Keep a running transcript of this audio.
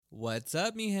What's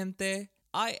up, mi gente?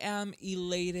 I am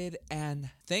elated and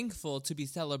thankful to be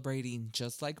celebrating,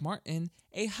 just like Martin,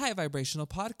 a high vibrational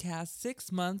podcast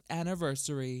 6-month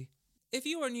anniversary. If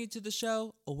you are new to the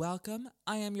show, welcome.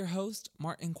 I am your host,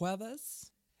 Martin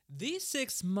Cuevas. These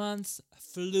 6 months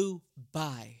flew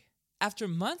by. After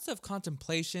months of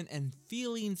contemplation and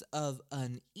feelings of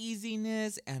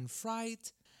uneasiness and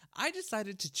fright, I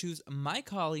decided to choose my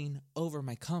calling over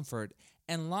my comfort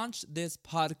and launch this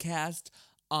podcast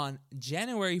on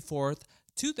January 4th,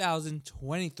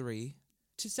 2023.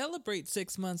 To celebrate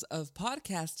 6 months of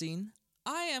podcasting,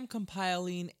 I am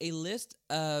compiling a list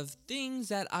of things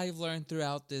that I've learned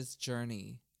throughout this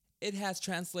journey. It has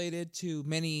translated to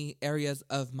many areas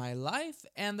of my life,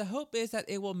 and the hope is that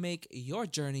it will make your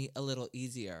journey a little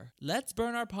easier. Let's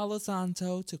burn our Palo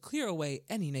Santo to clear away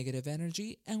any negative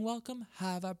energy and welcome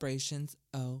high vibrations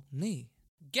only.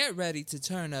 Get ready to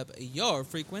turn up your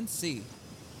frequency.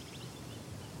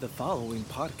 The following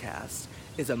podcast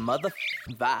is a mother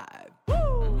vibe.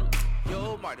 Woo!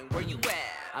 Yo, Martin, where you at?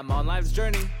 I'm on life's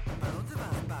journey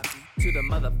to the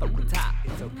motherfucking top.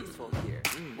 It's so peaceful here.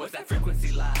 What's that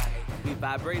frequency like? We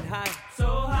vibrate high. So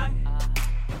high.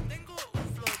 Tengo un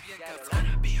flow bien cabrón. It's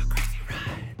gonna be a crazy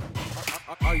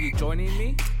ride. Are you joining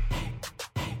me?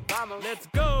 Vamos. Let's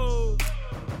go.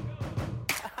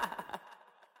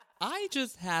 I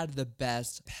just had the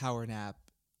best power nap.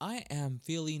 I am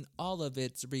feeling all of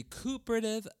its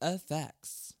recuperative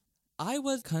effects. I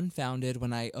was confounded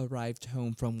when I arrived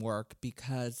home from work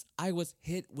because I was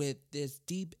hit with this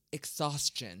deep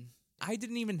exhaustion. I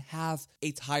didn't even have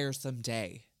a tiresome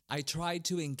day. I tried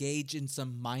to engage in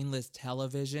some mindless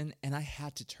television and I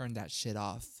had to turn that shit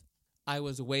off. I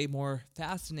was way more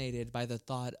fascinated by the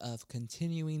thought of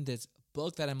continuing this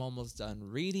book that I'm almost done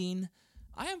reading.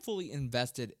 I am fully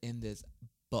invested in this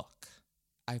book.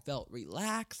 I felt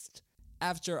relaxed.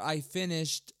 After I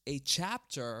finished a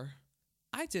chapter,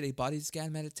 I did a body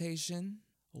scan meditation.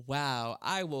 Wow,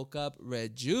 I woke up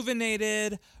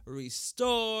rejuvenated,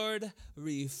 restored,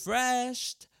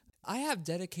 refreshed. I have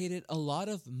dedicated a lot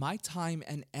of my time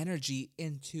and energy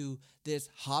into this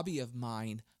hobby of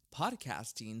mine,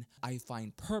 podcasting. I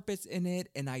find purpose in it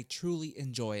and I truly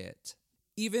enjoy it.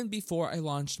 Even before I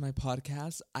launched my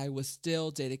podcast, I was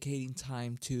still dedicating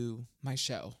time to my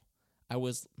show. I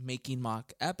was making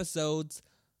mock episodes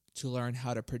to learn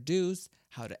how to produce,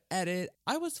 how to edit.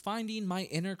 I was finding my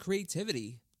inner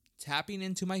creativity, tapping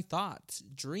into my thoughts,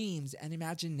 dreams, and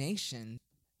imagination.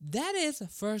 That is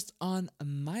first on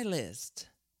my list.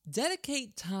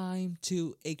 Dedicate time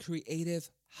to a creative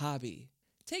hobby.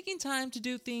 Taking time to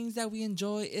do things that we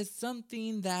enjoy is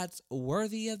something that's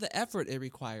worthy of the effort it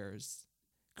requires.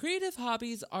 Creative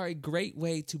hobbies are a great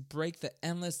way to break the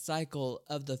endless cycle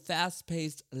of the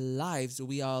fast-paced lives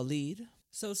we all lead.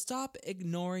 So stop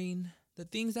ignoring the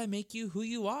things that make you who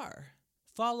you are.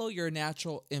 Follow your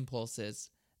natural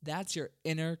impulses. That's your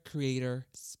inner creator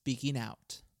speaking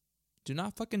out. Do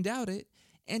not fucking doubt it,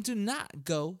 and do not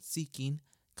go seeking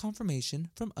confirmation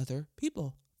from other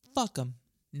people. Fuck them.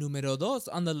 Numero 2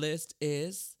 on the list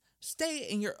is stay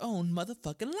in your own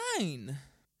motherfucking lane.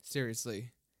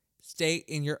 Seriously. Stay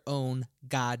in your own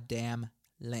goddamn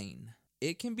lane.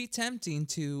 It can be tempting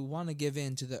to want to give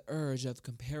in to the urge of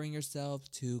comparing yourself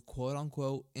to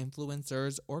quote-unquote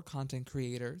influencers or content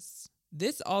creators.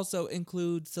 This also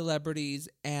includes celebrities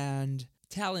and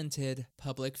talented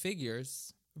public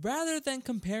figures. Rather than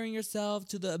comparing yourself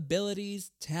to the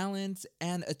abilities, talents,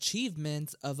 and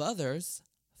achievements of others,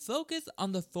 focus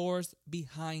on the force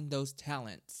behind those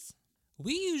talents.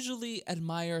 We usually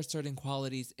admire certain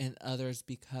qualities in others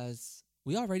because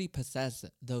we already possess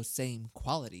those same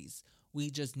qualities.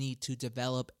 We just need to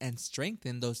develop and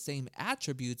strengthen those same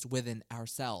attributes within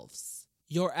ourselves.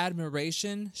 Your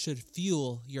admiration should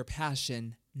fuel your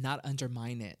passion, not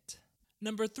undermine it.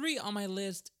 Number 3 on my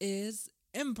list is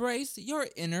embrace your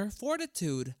inner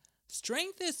fortitude.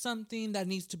 Strength is something that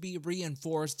needs to be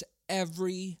reinforced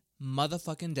every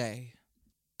motherfucking day.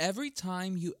 Every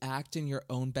time you act in your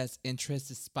own best interest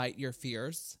despite your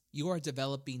fears, you are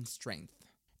developing strength.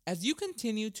 As you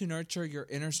continue to nurture your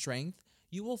inner strength,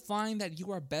 you will find that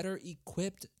you are better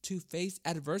equipped to face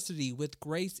adversity with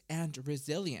grace and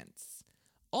resilience,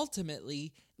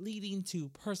 ultimately leading to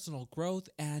personal growth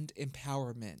and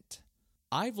empowerment.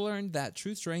 I've learned that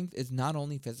true strength is not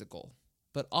only physical,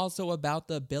 but also about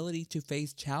the ability to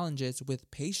face challenges with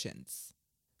patience.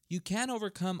 You can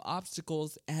overcome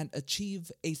obstacles and achieve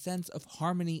a sense of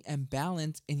harmony and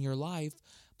balance in your life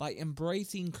by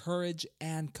embracing courage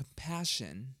and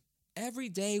compassion. Every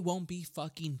day won't be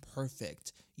fucking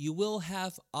perfect. You will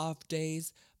have off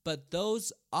days, but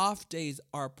those off days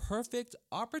are perfect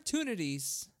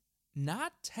opportunities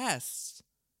not tests.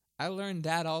 I learned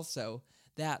that also,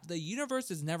 that the universe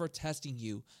is never testing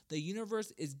you. The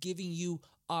universe is giving you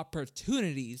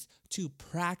opportunities to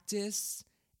practice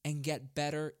and get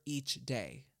better each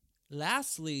day.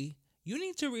 Lastly, you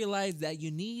need to realize that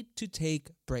you need to take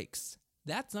breaks.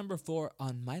 That's number 4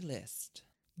 on my list.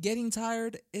 Getting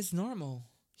tired is normal.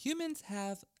 Humans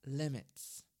have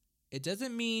limits. It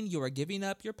doesn't mean you are giving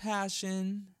up your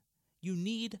passion. You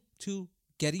need to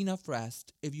get enough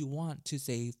rest if you want to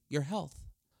save your health.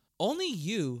 Only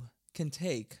you can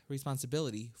take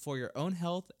responsibility for your own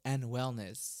health and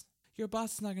wellness. Your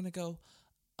boss is not going to go,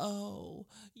 "Oh,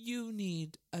 you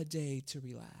need a day to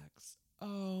relax."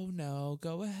 Oh no,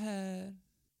 go ahead.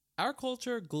 Our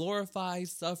culture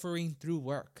glorifies suffering through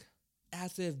work,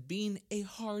 as if being a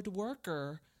hard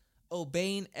worker,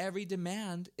 obeying every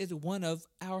demand is one of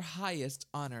our highest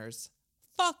honors.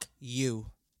 Fuck you.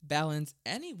 Balance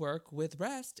any work with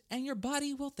rest and your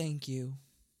body will thank you.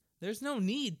 There's no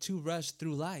need to rush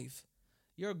through life.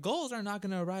 Your goals are not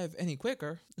going to arrive any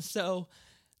quicker, so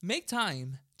make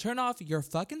time. Turn off your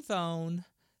fucking phone.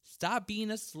 Stop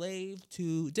being a slave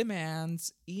to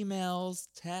demands, emails,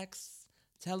 texts,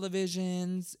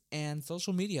 televisions, and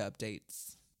social media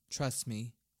updates. Trust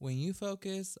me, when you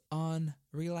focus on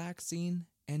relaxing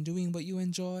and doing what you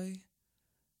enjoy,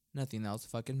 nothing else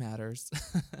fucking matters.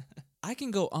 I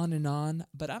can go on,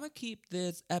 but I'm going to keep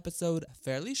this episode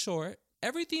fairly short.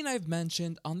 Everything I've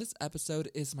mentioned on this episode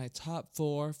is my top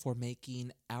 4 for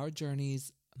making our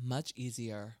journeys much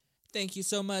easier. Thank you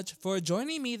so much for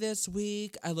joining me this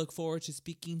week. I look forward to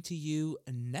speaking to you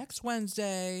next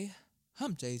Wednesday.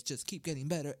 Hump days just keep getting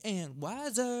better and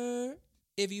wiser.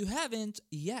 If you haven't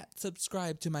yet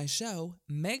subscribed to my show,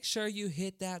 make sure you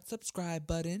hit that subscribe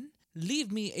button.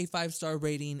 Leave me a 5-star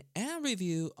rating and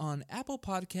review on Apple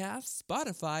Podcasts,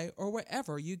 Spotify, or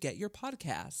wherever you get your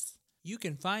podcasts. You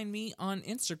can find me on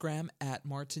Instagram at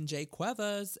Martin J.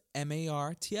 Cuevas,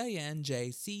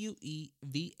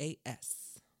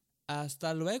 MartinJcuevas.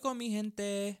 Hasta luego, mi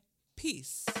gente.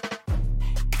 Peace.